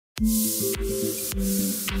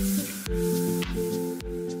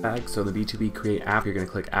So the B2BKreate app, you're going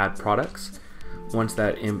to click Add Products. Once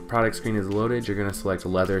that product screen is loaded, you're going to select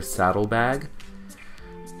leather saddlebag.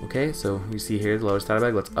 Okay, so you see here the leather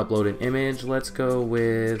saddlebag. Let's upload an image. Let's go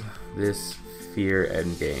with this Fear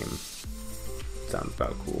Endgame. Sounds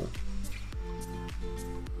about cool.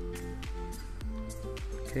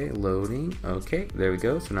 Okay, loading. Okay, there we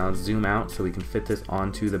go. So now let's zoom out so we can fit this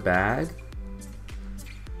onto the bag.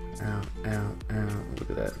 Ow, ow, ow.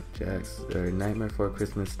 Look at that. Jax, or Nightmare Before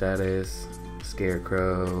Christmas status,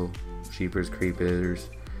 Scarecrow, Jeepers Creepers,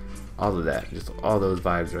 all of that. Just all those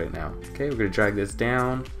vibes right now. Okay, we're going to drag this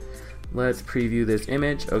down. Let's preview this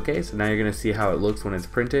image. Okay, so now you're going to see how it looks when it's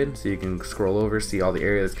printed. So you can scroll over, see all the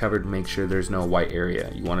area that's covered, make sure there's no white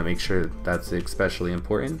area. You want to make sure that's especially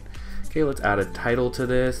important. Okay, let's add a title to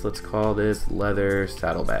this. Let's call this Leather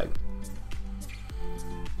Saddlebag.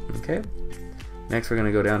 Okay. Next, we're going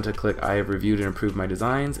to go down to click I have reviewed and approved my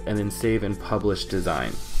designs, and then save and publish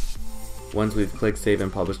design. Once we've clicked save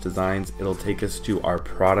and publish designs, it'll take us to our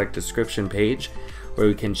product description page where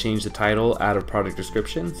we can change the title, add a product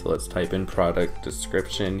description. So let's type in product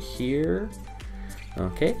description here.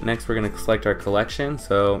 Okay, next we're going to select our collection.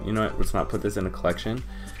 So you know what, let's not put this in a collection.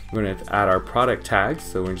 We're going to add our product tags.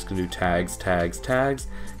 So we're just going to do tags, tags, tags.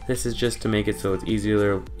 This is just to make it so it's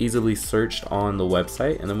easily searched on the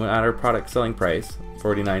website. And then we'll add our product selling price,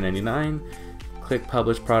 $49.99. Click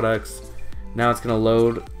publish products. Now it's going to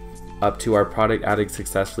load up to our product added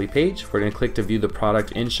successfully page. We're going to click to view the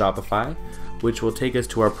product in Shopify, which will take us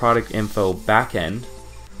to our product info backend.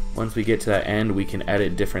 Once we get to that end, we can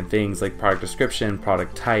edit different things like product description,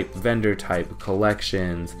 product type, vendor type,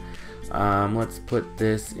 collections. Let's put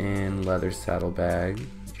this in leather saddlebag.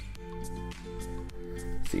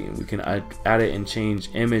 See, we can add it and change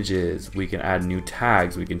images. We can add new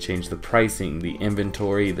tags. We can change the pricing, the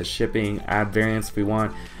inventory, the shipping, add variants if we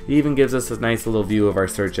want. It even gives us a nice little view of our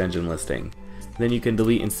search engine listing. Then you can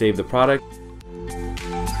delete and save the product.